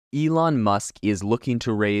Elon Musk is looking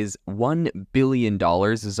to raise $1 billion,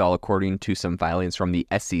 this is all according to some filings from the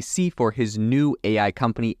SEC, for his new AI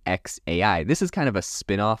company, X.AI. This is kind of a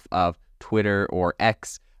spin-off of Twitter or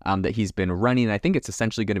X that he's been running. I think it's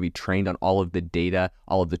essentially going to be trained on all of the data,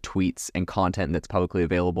 all of the tweets and content that's publicly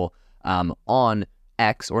available on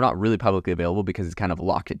X, or not really publicly available because he's kind of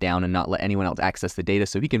locked it down and not let anyone else access the data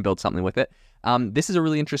so he can build something with it. This is a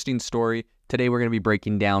really interesting story. Today we're going to be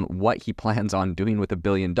breaking down what he plans on doing with $1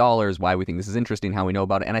 billion, why we think this is interesting, how we know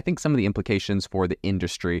about it, and I think some of the implications for the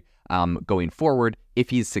industry going forward if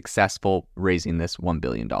he's successful raising this $1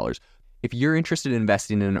 billion. If you're interested in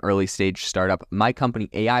investing in an early stage startup, my company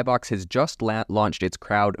AIbox has just launched its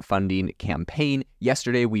crowdfunding campaign.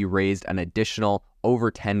 Yesterday, we raised an additional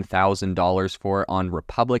over $10,000 for it on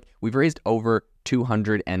Republic. We've raised over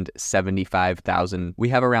 $275,000. We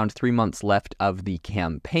have around 3 months left of the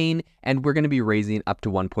campaign, and we're going to be raising up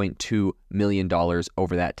to $1.2 million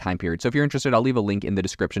over that time period. So if you're interested, I'll leave a link in the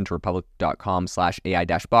description to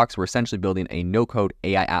republic.com/AI-box. We're essentially building a no-code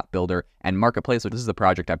AI app builder and marketplace. So this is the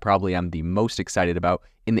project I probably am the most excited about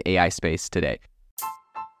in the AI space today.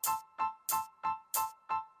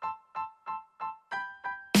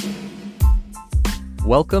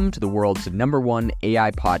 Welcome to the world's #1 AI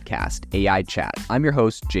podcast, AI Chat. I'm your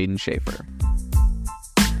host, Jaden Schaefer.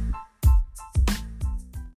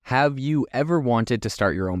 Have you ever wanted to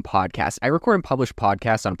start your own podcast? I record and publish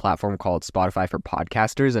podcasts on a platform called Spotify for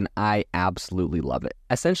Podcasters, and I absolutely love it.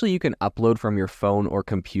 Essentially, you can upload from your phone or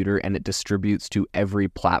computer, and it distributes to every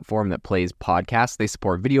platform that plays podcasts. They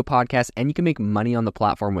support video podcasts, and you can make money on the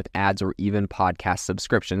platform with ads or even podcast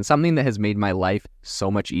subscriptions, something that has made my life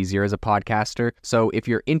so much easier as a podcaster. So if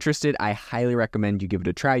you're interested, I highly recommend you give it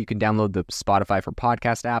a try. You can download the Spotify for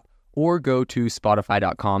Podcast app, or go to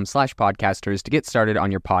spotify.com/podcasters to get started on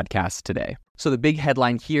your podcast today. So the big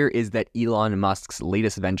headline here is that Elon Musk's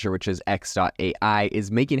latest venture, which is X.AI,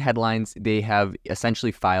 is making headlines. They have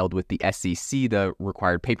essentially filed with the SEC the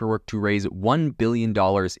required paperwork to raise $1 billion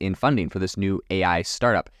in funding for this new AI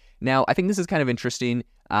startup. Now, I think this is kind of interesting.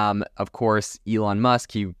 Of course, Elon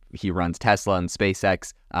Musk, he runs Tesla and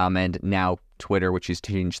SpaceX, and now Twitter, which he's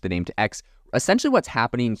changed the name to X. Essentially what's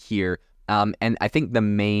happening here, and I think the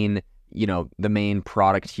main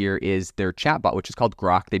product here is their chatbot, which is called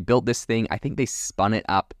Grok. They built this thing. I think they spun it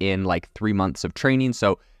up in like 3 months of training.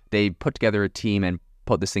 So they put together a team and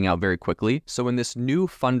put this thing out very quickly. So in this new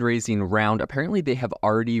fundraising round, apparently they have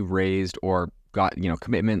already raised or got,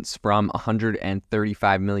 commitments from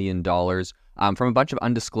 $135 million from a bunch of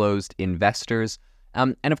undisclosed investors.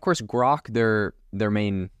 And of course, Grok, their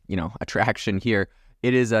main, attraction here,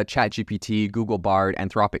 it is a ChatGPT, Google Bard,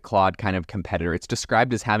 Anthropic Claude kind of competitor. It's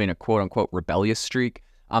described as having a quote-unquote rebellious streak,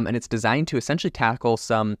 and it's designed to essentially tackle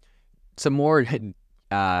some more,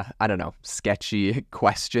 sketchy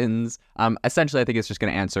questions. Essentially, I think it's just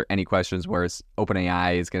going to answer any questions, whereas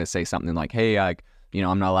OpenAI is going to say something like, hey, I'm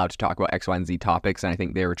not allowed to talk about X, Y, and Z topics, and I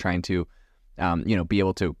think they were trying to, be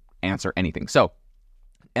able to answer anything. So,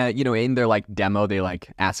 in their demo, they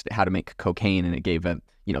asked it how to make cocaine, and it gave them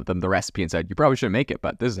the recipe and said, you probably shouldn't make it,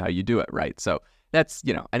 but this is how you do it, right? So that's,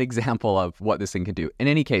 an example of what this thing can do. In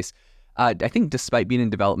any case, I think despite being in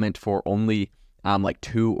development for only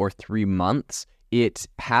 2 or 3 months, it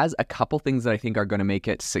has a couple things that I think are going to make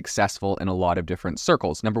it successful in a lot of different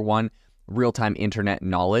circles. Number one, real-time internet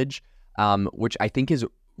knowledge, which I think is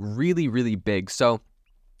really, really big. So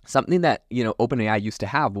something that, OpenAI used to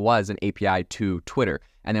have was an API to Twitter.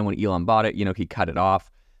 And then when Elon bought it, he cut it off.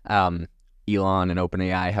 Elon and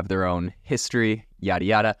OpenAI have their own history, yada,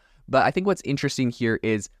 yada. But I think what's interesting here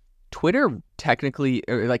is Twitter technically,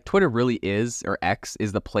 or Twitter really is, or X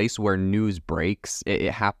is the place where news breaks.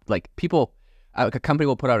 A company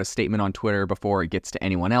will put out a statement on Twitter before it gets to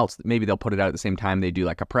anyone else. Maybe they'll put it out at the same time they do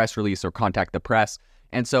a press release or contact the press.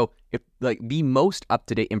 And so if the most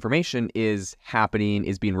up-to-date information is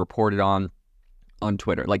being reported on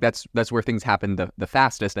Twitter, that's where things happen the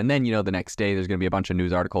fastest. And then, the next day there's going to be a bunch of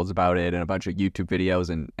news articles about it and a bunch of YouTube videos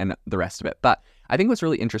and the rest of it. But I think what's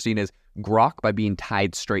really interesting is Grok, by being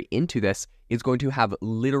tied straight into this, is going to have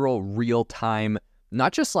literal real-time,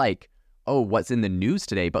 not just what's in the news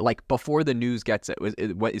today, but before the news gets it.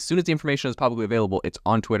 As soon as the information is publicly available, it's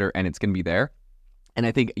on Twitter and it's going to be there. And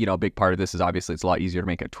I think, a big part of this is obviously it's a lot easier to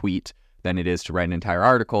make a tweet than it is to write an entire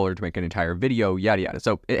article or to make an entire video, yada, yada.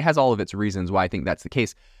 So it has all of its reasons why I think that's the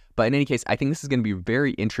case. But in any case, I think this is going to be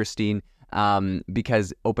very interesting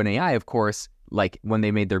because OpenAI, of course, when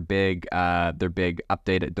they made their big update at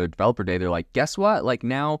the developer day, they're like, guess what?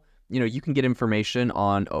 Now, you can get information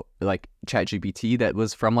on like ChatGPT that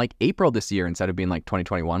was from like April this year instead of being like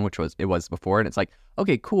 2021, which it was before. And it's like,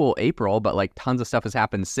 okay, cool, April, but like tons of stuff has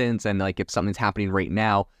happened since. And like if something's happening right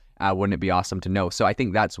now, wouldn't it be awesome to know? So I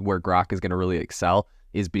think that's where Grok is going to really excel,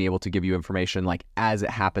 is being able to give you information like as it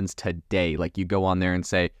happens today. Like you go on there and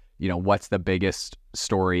say, what's the biggest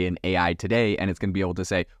story in AI today? And it's going to be able to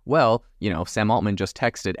say, well, Sam Altman just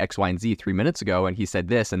texted X, Y, and Z 3 minutes ago, and he said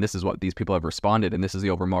this, and this is what these people have responded, and this is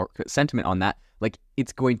the overall market sentiment on that. Like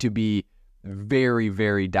it's going to be very,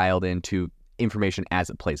 very dialed into information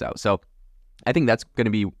as it plays out. So I think that's going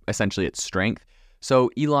to be essentially its strength.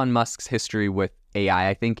 So Elon Musk's history with AI,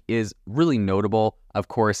 I think, is really notable. Of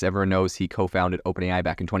course, everyone knows he co-founded OpenAI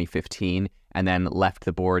back in 2015 and then left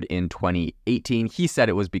the board in 2018. He said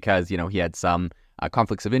it was because, he had some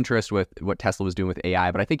conflicts of interest with what Tesla was doing with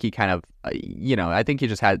AI, but I think he kind of, I think he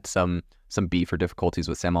just had some beef or difficulties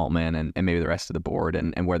with Sam Altman and maybe the rest of the board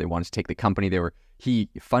and where they wanted to take the company. He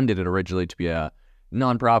funded it originally to be a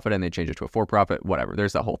nonprofit and they changed it to a for-profit, whatever.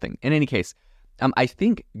 There's that whole thing. In any case, I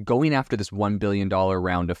think going after this $1 billion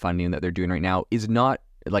round of funding that they're doing right now is not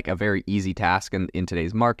like a very easy task in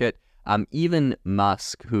today's market. Even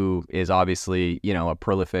Musk, who is obviously, a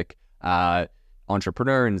prolific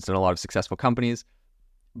entrepreneur and has done a lot of successful companies,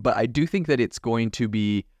 but I do think that it's going to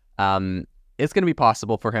be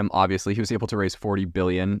possible for him. Obviously, he was able to raise $40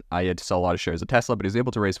 billion. I had to sell a lot of shares of Tesla, but he was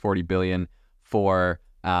able to raise $40 billion for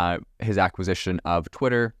his acquisition of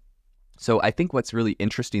Twitter. So I think what's really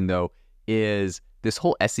interesting, though, is this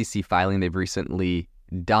whole SEC filing they've recently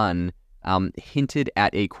done hinted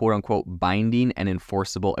at a quote-unquote binding and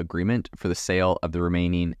enforceable agreement for the sale of the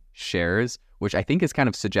remaining shares, which I think is kind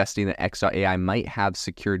of suggesting that X.AI might have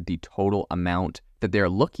secured the total amount that they're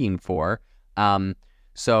looking for.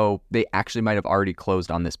 So they actually might have already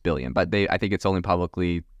closed on this billion, but I think it's only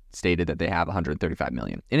publicly stated that they have 135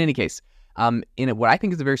 million. In any case, in what I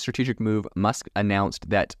think is a very strategic move, Musk announced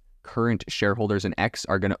that current shareholders in X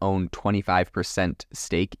are going to own 25%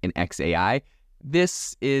 stake in X.AI.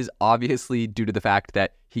 This is obviously due to the fact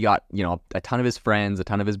that he got, a ton of his friends, a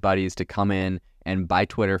ton of his buddies to come in and buy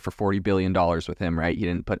Twitter for $40 billion with him, right? He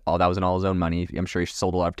didn't put that wasn't all his own money. I'm sure he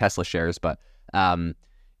sold a lot of Tesla shares, but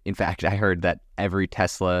in fact, I heard that every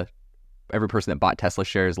person that bought Tesla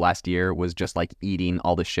shares last year was just like eating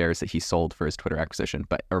all the shares that he sold for his Twitter acquisition,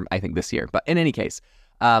 or I think this year. But in any case,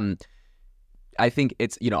 I think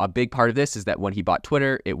it's, a big part of this is that when he bought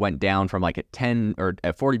Twitter, it went down from like a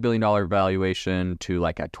 $40 billion valuation to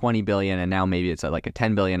like a $20 billion. And now maybe it's at like a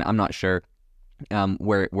 $10 billion. I'm not sure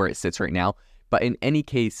where it sits right now. But in any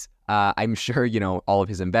case, I'm sure, all of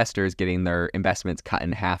his investors getting their investments cut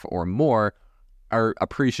in half or more are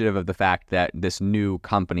appreciative of the fact that this new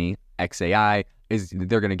company, X.AI,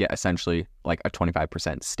 they're going to get essentially like a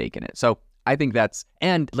 25% stake in it. So I think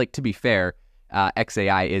and like, to be fair,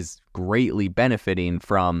 X.AI is greatly benefiting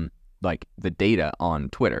from like the data on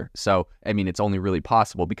Twitter. So, I mean, it's only really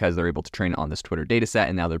possible because they're able to train on this Twitter data set,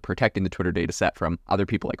 and now they're protecting the Twitter data set from other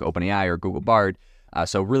people like OpenAI or Google Bard.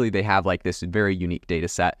 So really they have like this very unique data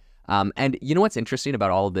set. And what's interesting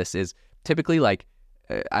about all of this is typically like,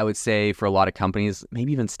 I would say for a lot of companies,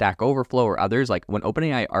 maybe even Stack Overflow or others, like when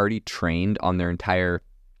OpenAI already trained on their entire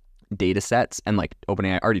data sets and like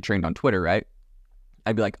OpenAI already trained on Twitter, right?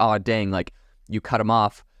 I'd be like, oh, dang, like you cut them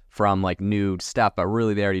off from like new stuff, but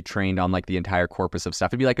really they already trained on like the entire corpus of stuff.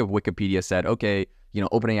 It'd be like if Wikipedia said, okay,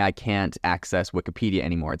 OpenAI can't access Wikipedia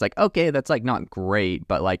anymore. It's like, okay, that's like not great,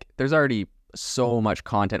 but like there's already so much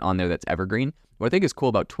content on there that's evergreen. What I think is cool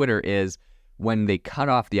about Twitter is when they cut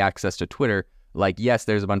off the access to Twitter, like, yes,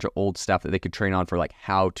 there's a bunch of old stuff that they could train on for like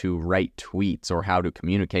how to write tweets or how to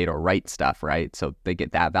communicate or write stuff, right? So they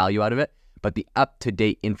get that value out of it. But the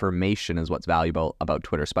up-to-date information is what's valuable about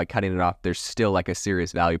Twitter. So by cutting it off, there's still like a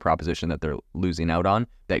serious value proposition that they're losing out on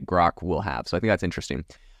that Grok will have. So I think that's interesting.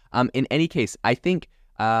 In any case, I think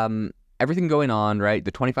everything going on, right,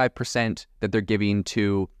 the 25% that they're giving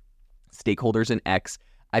to stakeholders in X,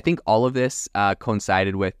 I think all of this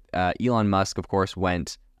coincided with Elon Musk, of course,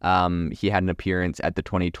 he had an appearance at the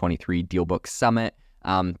 2023 DealBook Summit.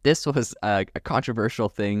 This was a controversial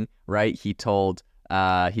thing, right? He told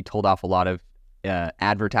off a lot of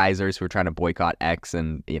advertisers who were trying to boycott X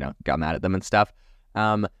and, got mad at them and stuff.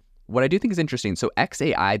 What I do think is interesting, so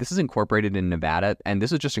X.AI, this is incorporated in Nevada, and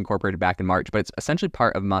this was just incorporated back in March, but it's essentially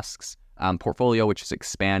part of Musk's portfolio, which is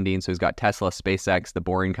expanding. So he's got Tesla, SpaceX, the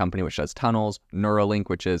Boring Company, which does tunnels, Neuralink,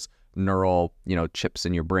 which is neural, chips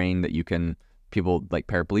in your brain that people like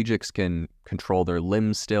paraplegics can control their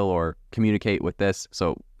limbs still or communicate with this.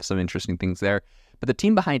 So some interesting things there. But the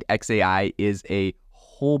team behind X.AI is a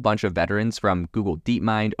whole bunch of veterans from Google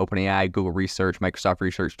DeepMind, OpenAI, Google Research, Microsoft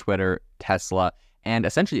Research, Twitter, Tesla, and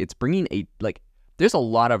essentially it's bringing there's a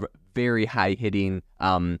lot of very high-hitting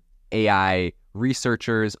AI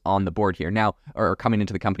researchers on the board here now, or coming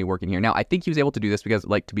into the company working here. Now, I think he was able to do this because,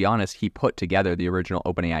 to be honest, he put together the original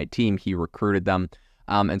OpenAI team. He recruited them.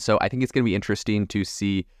 And so I think it's going to be interesting to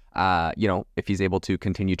see, if he's able to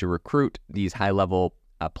continue to recruit these high-level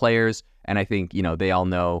players. And I think, they all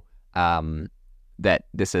know that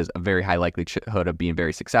this is a very high likelihood of being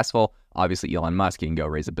very successful. Obviously, Elon Musk, he can go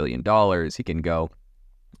raise $1 billion. He can go,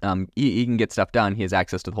 he can get stuff done. He has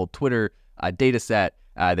access to the whole Twitter data set.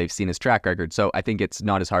 They've seen his track record. So I think it's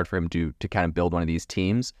not as hard for him to kind of build one of these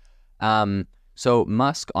teams. So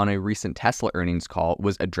Musk, on a recent Tesla earnings call,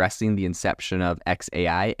 was addressing the inception of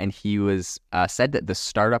X.AI, and he was said that the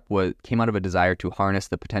startup came out of a desire to harness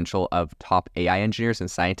the potential of top AI engineers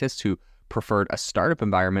and scientists who preferred a startup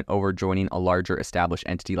environment over joining a larger established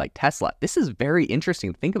entity like Tesla. This is very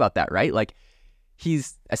interesting. Think about that, right?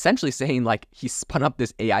 He's essentially saying he spun up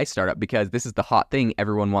this AI startup because this is the hot thing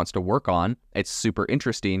everyone wants to work on. It's super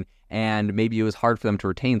interesting, and maybe it was hard for them to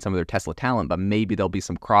retain some of their Tesla talent, but maybe there'll be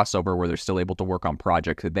some crossover where they're still able to work on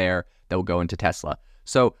projects there that will go into Tesla.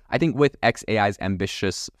 So I think with X.AI's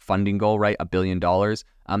ambitious funding goal, right, $1 billion,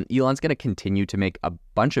 Elon's going to continue to make a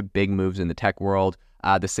bunch of big moves in the tech world.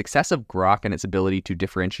 The success of Grok and its ability to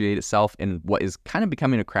differentiate itself in what is kind of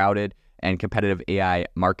becoming a crowded and competitive AI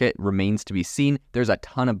market remains to be seen. There's a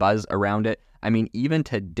ton of buzz around it. I mean, even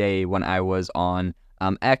today when I was on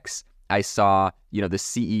X, I saw, the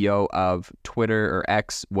CEO of Twitter or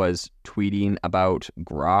X was tweeting about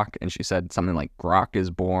Grok, and she said something like Grok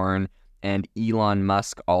is born. And Elon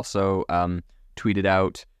Musk also tweeted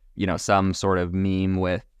out, some sort of meme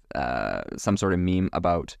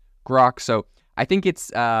about Grok. So I think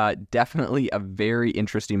it's definitely a very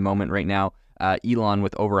interesting moment right now. Elon,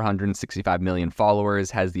 with over 165 million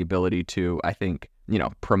followers, has the ability to, I think,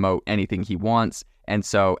 promote anything he wants. And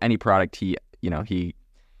so any product he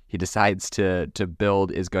decides to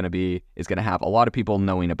build is going to have a lot of people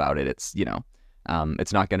knowing about it. It's,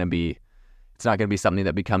 it's not going to be something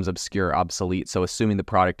that becomes obscure, obsolete. So assuming the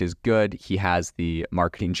product is good, he has the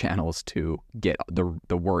marketing channels to get the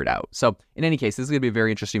word out. So in any case, this is going to be a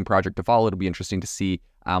very interesting project to follow. It'll be interesting to see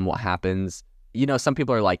what happens. Some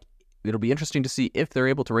people are like, it'll be interesting to see if they're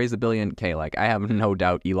able to raise $1 billion. I have no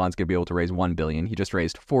doubt Elon's going to be able to raise $1 billion. He just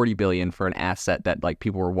raised $40 billion for an asset that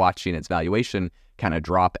people were watching its valuation kind of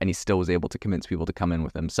drop, and he still was able to convince people to come in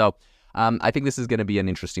with him. So I think this is going to be an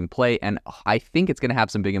interesting play, and I think it's going to have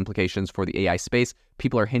some big implications for the AI space.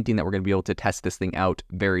 People are hinting that we're going to be able to test this thing out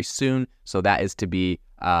very soon, so that is to be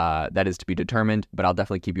determined. But I'll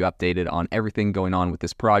definitely keep you updated on everything going on with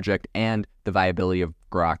this project and the viability of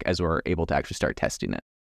Grok as we're able to actually start testing it.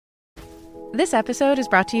 This episode is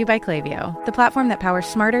brought to you by Klaviyo, the platform that powers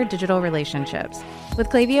smarter digital relationships. With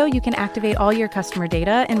Klaviyo, you can activate all your customer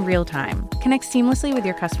data in real time, connect seamlessly with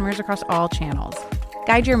your customers across all channels,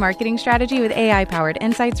 guide your marketing strategy with AI-powered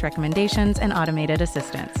insights, recommendations, and automated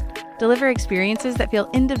assistance, deliver experiences that feel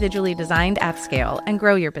individually designed at scale, and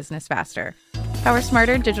grow your business faster. Power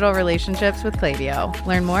smarter digital relationships with Klaviyo.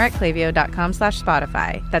 Learn more at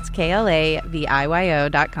klaviyo.com/Spotify. That's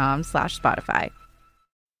KLAVIYO.com/Spotify.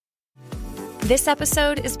 This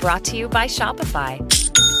episode is brought to you by Shopify.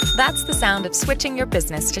 That's the sound of switching your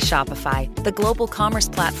business to Shopify, the global commerce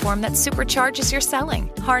platform that supercharges your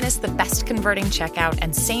selling. Harness the best converting checkout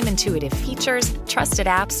and same intuitive features, trusted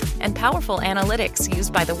apps, and powerful analytics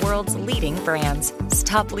used by the world's leading brands.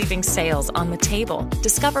 Stop leaving sales on the table.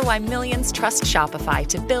 Discover why millions trust Shopify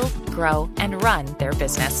to build, grow, and run their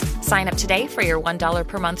business. Sign up today for your $1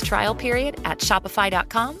 per month trial period at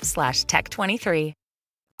shopify.com/tech23.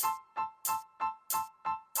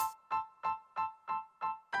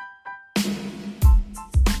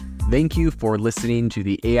 Thank you for listening to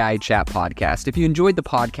the AI Chat Podcast. If you enjoyed the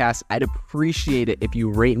podcast, I'd appreciate it if you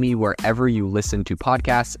rate me wherever you listen to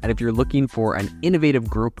podcasts. And if you're looking for an innovative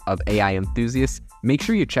group of AI enthusiasts, make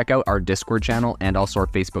sure you check out our Discord channel and also our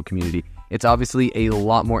Facebook community. It's obviously a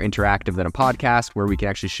lot more interactive than a podcast, where we can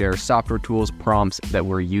actually share software tools, prompts that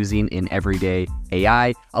we're using in everyday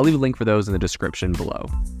AI. I'll leave a link for those in the description below.